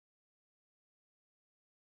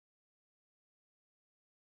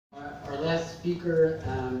Our last speaker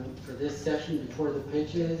for this session before the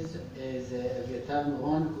pitches is Evyatar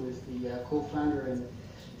Meiron, who is the co-founder and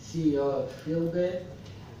CEO of Fieldbit.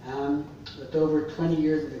 With over 20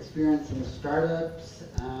 years of experience in startups,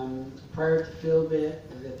 prior to Fieldbit,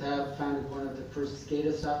 Evyatar founded one of the first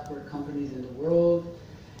SCADA software companies in the world,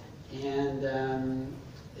 and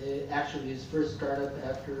actually his first startup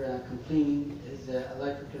after completing his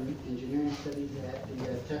electrical engineering studies at the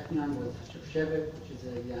Technion was Fieldbit, which is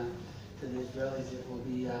to the Israelis it will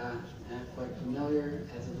be quite familiar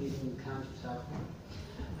as a leading counter software.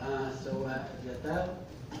 So Evyatar.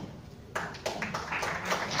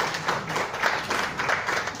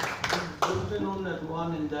 Good afternoon,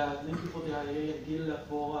 everyone, and thank you for the IAA and Gil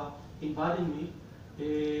for inviting me.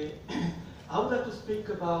 I would like to speak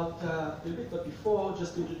about Fieldbit, but before,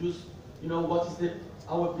 just to introduce, what is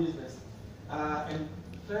our business. And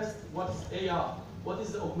first, what's AR? What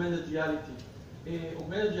is augmented reality?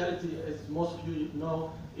 Augmented reality, as most of you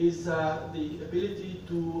know, is the ability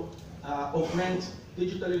to augment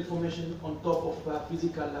digital information on top of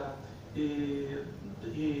physical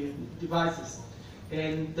devices.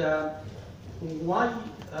 And why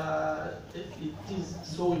it is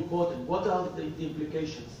so important? What are the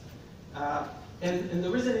implications? And the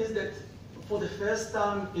reason is that for the first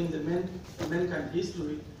time in the mankind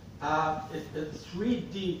history, a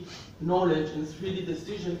 3D knowledge and 3D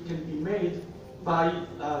decision can be made by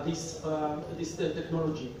this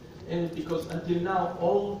technology. And because until now,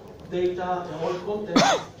 all data and all content is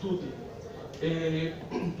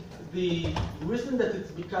 2D. The reason that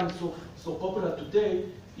it's become so popular today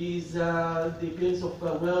is the appearance of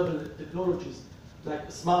wearable technologies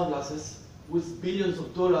like smart glasses, with billions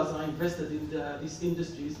of dollars are invested in these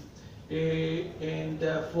industries. And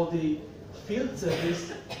for the field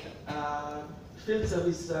service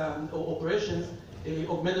operations,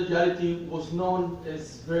 augmented reality was known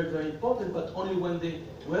as very, very important, but only when the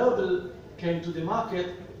wearable came to the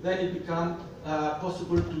market, then it became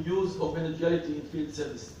possible to use augmented reality in field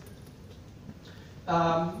service.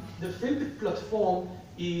 The Fieldbit platform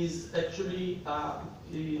is actually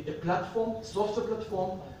a platform, software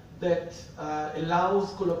platform, that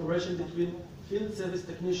allows collaboration between field service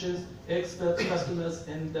technicians, experts, customers,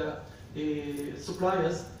 and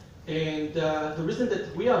suppliers. And the reason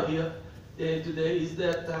that we are here today is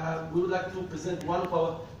that we would like to present one of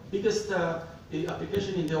our biggest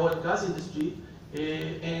applications in the oil and gas industry.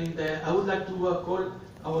 And I would like to call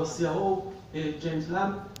our CRO, James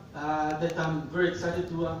Lamb, that I'm very excited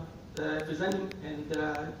to present him and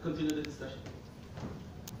continue the discussion.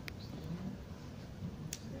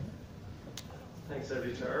 Thanks,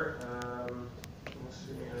 Evyatar. I'm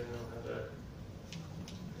assuming I know how to.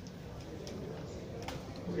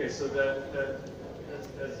 Okay, so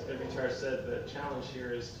as Evyatar said, the challenge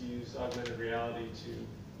here is to use augmented reality to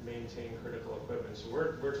maintain critical equipment. So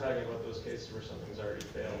we're talking about those cases where something's already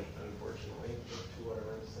failed, unfortunately, to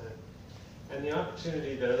whatever extent. And the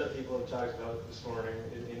opportunity that other people have talked about this morning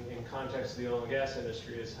in context of the oil and gas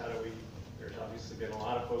industry is how do we, there's obviously been a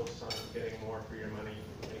lot of focus on getting more for your money,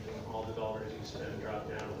 making all the dollars you spend drop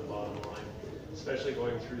down to the bottom line, especially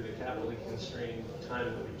going through the capitally constrained time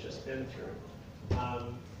that we've just been through.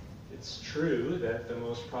 It's true that the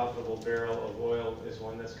most profitable barrel of oil is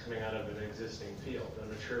one that's coming out of an existing field, a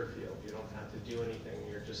mature field. You don't have to do anything,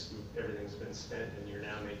 everything's been spent and you're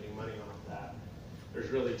now making money off that. There's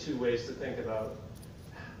really two ways to think about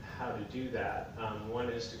how to do that. One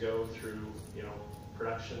is to go through,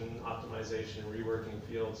 production optimization, reworking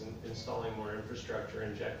fields, and installing more infrastructure,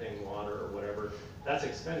 injecting water or whatever. That's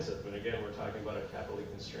expensive, and again, we're talking about a capitally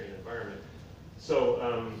constrained environment. So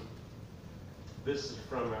this is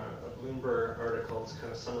from a Bloomberg article. It's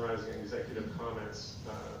kind of summarizing executive comments,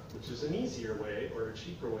 which is an easier way or a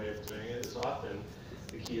cheaper way of doing it. Is often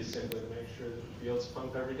the key is simply to make sure that the fields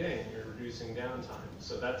pump every day and you're reducing downtime.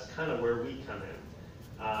 So that's kind of where we come in.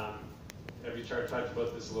 Evyatar talked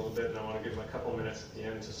about this a little bit, and I want to give him a couple minutes at the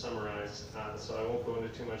end to summarize. So I won't go into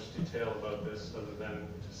too much detail about this other than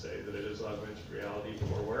to say that it is augmented reality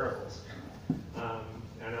for wearables.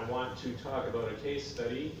 And I want to talk about a case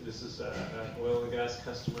study. This is an oil and gas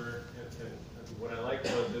customer, and what I like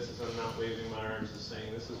about this is I'm not waving my arms and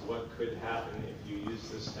saying this is what could happen if you use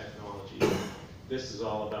this technology. This is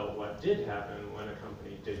all about what did happen when a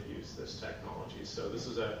company did use this technology. So this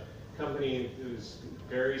is a company who's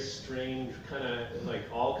very strange, kind of like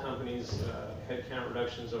all companies, headcount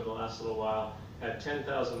reductions over the last little while, had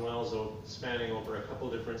 10,000 wells spanning over a couple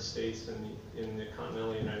different states in the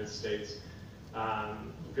continental United States.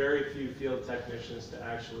 Very few field technicians to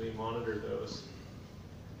actually monitor those.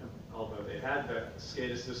 although they had the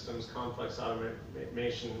SCADA systems, complex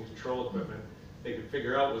automation and control equipment, they could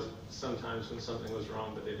figure out was sometimes when something was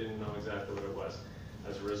wrong, but they didn't know exactly what it was.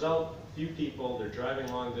 As a result, few people, they're driving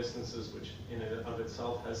long distances, which in and of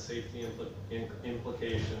itself has safety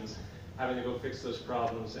implications, having to go fix those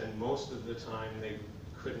problems, and most of the time they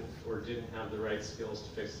couldn't or didn't have the right skills to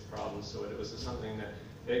fix the problem. So it was something that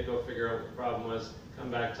they'd go figure out what the problem was,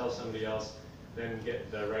 come back, tell somebody else, then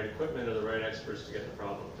get the right equipment or the right experts to get the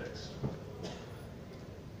problem fixed.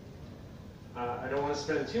 I don't want to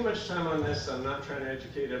spend too much time on this. I'm not trying to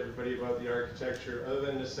educate everybody about the architecture, other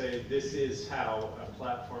than to say this is how a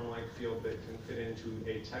platform like Fieldbit can fit into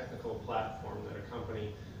a technical platform that a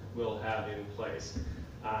company will have in place.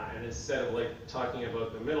 And instead of like talking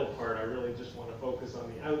about the middle part, I really just want to focus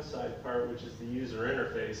on the outside part, which is the user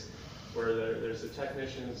interface, where there's a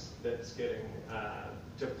technician that's getting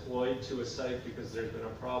deployed to a site because there's been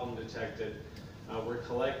a problem detected. We're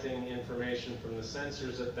collecting information from the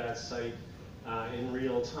sensors at that site in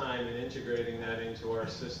real time and integrating that into our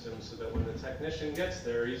system so that when the technician gets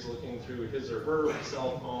there, he's looking through his or her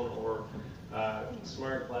cell phone or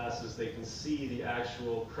smart glasses, they can see the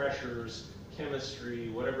actual pressures, chemistry,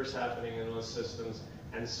 whatever's happening in those systems,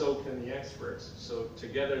 and so can the experts. So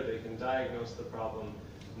together they can diagnose the problem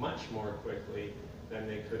much more quickly than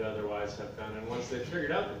they could otherwise have done. And once they've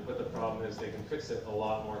figured out what the problem is, they can fix it a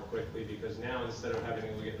lot more quickly, because now instead of having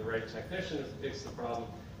to get the right technician to fix the problem,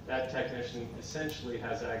 that technician essentially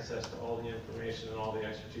has access to all the information and all the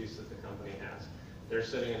expertise that the company has. They're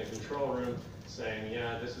sitting in a control room saying,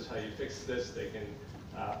 yeah, this is how you fix this. They can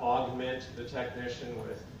augment the technician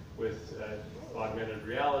with augmented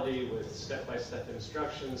reality, with step-by-step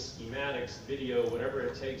instructions, schematics, video, whatever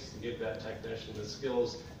it takes to give that technician the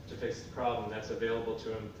skills to fix the problem that's available to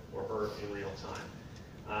him or her in real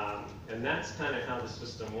time. And that's kind of how the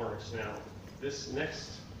system works. Now, this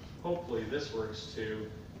next, hopefully this works too,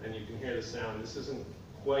 and you can hear the sound. This isn't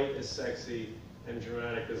quite as sexy and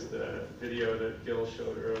dramatic as the video that Gil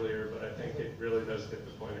showed earlier, but I think it really does get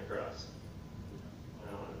the point across.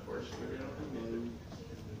 Unfortunately, we don't have music.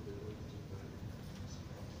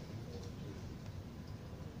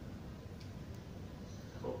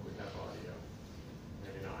 Hope we have audio.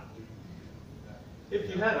 Maybe not. If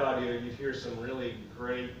you had audio, you'd hear some really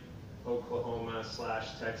great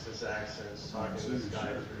Oklahoma/Texas accents talking to this guy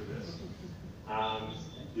through this.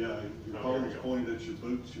 Yeah, your phone's pointed at your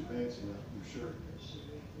boots, your pants, and your shirt.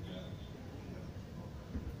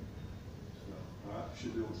 All right,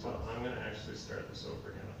 should be able to. So I'm going to actually start this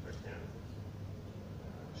over again if I can.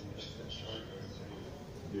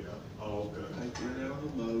 Yeah. Oh, okay. Take it out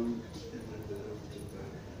of the mode.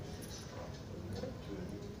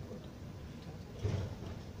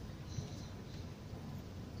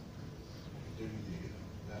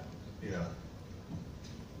 Yeah.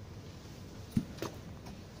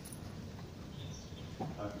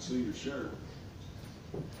 I can see your shirt.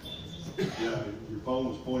 Yeah, your phone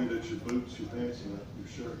was pointed at your boots, your pants, and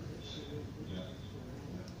your shirt. Yeah.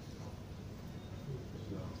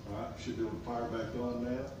 So, all right, should be able to fire back on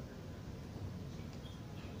now.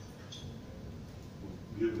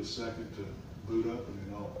 We'll give it a second to boot up, and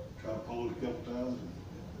then I'll try to pull it a couple times,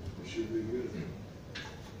 and it should be good.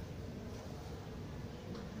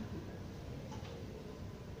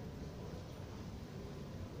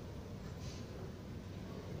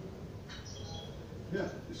 Yeah,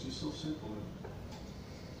 it's just so simple.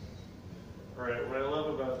 All right, what I love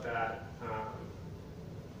about that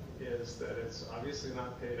is that it's obviously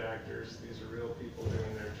not paid actors. These are real people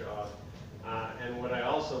doing their job. And what I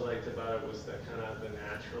also liked about it was that kind of the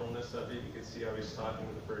naturalness of it. You could see how he's talking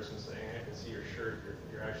to the person saying, I can see your shirt.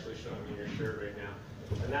 You're actually showing me your shirt right now.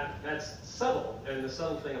 And that's subtle. And the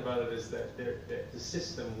subtle thing about it is that the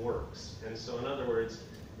system works. And so in other words,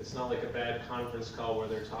 it's not like a bad conference call where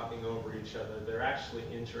they're talking over each other. They're actually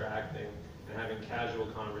interacting and having casual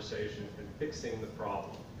conversation and fixing the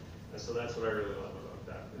problem. And so that's what I really love about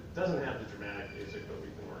that. It doesn't have the dramatic music, but we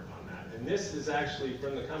can work on that. And this is actually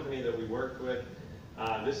from the company that we worked with.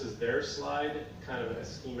 This is their slide, kind of a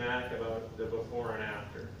schematic about the before and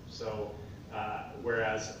after. So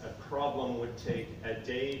whereas a problem would take a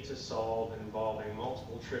day to solve involving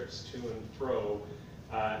multiple trips to and fro,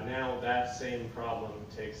 now that same problem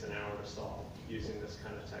takes an hour to solve using this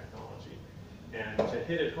kind of technology. And to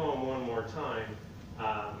hit it home one more time,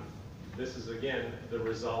 this is again the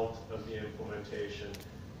result of the implementation.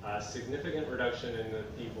 Significant reduction in the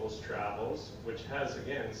people's travels, which has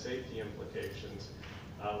again safety implications.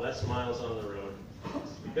 Less miles on the road.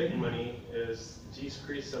 Big money is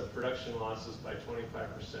decrease of production losses by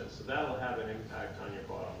 25%, so that'll have an impact on your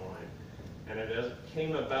bottom line. And it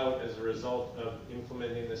came about as a result of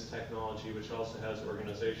implementing this technology, which also has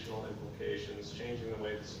organizational implications, changing the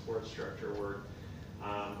way the support structure worked.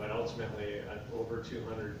 But ultimately, over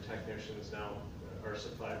 200 technicians now are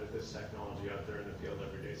supplied with this technology out there in the field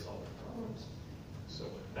every day solving problems. So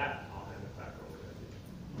with that,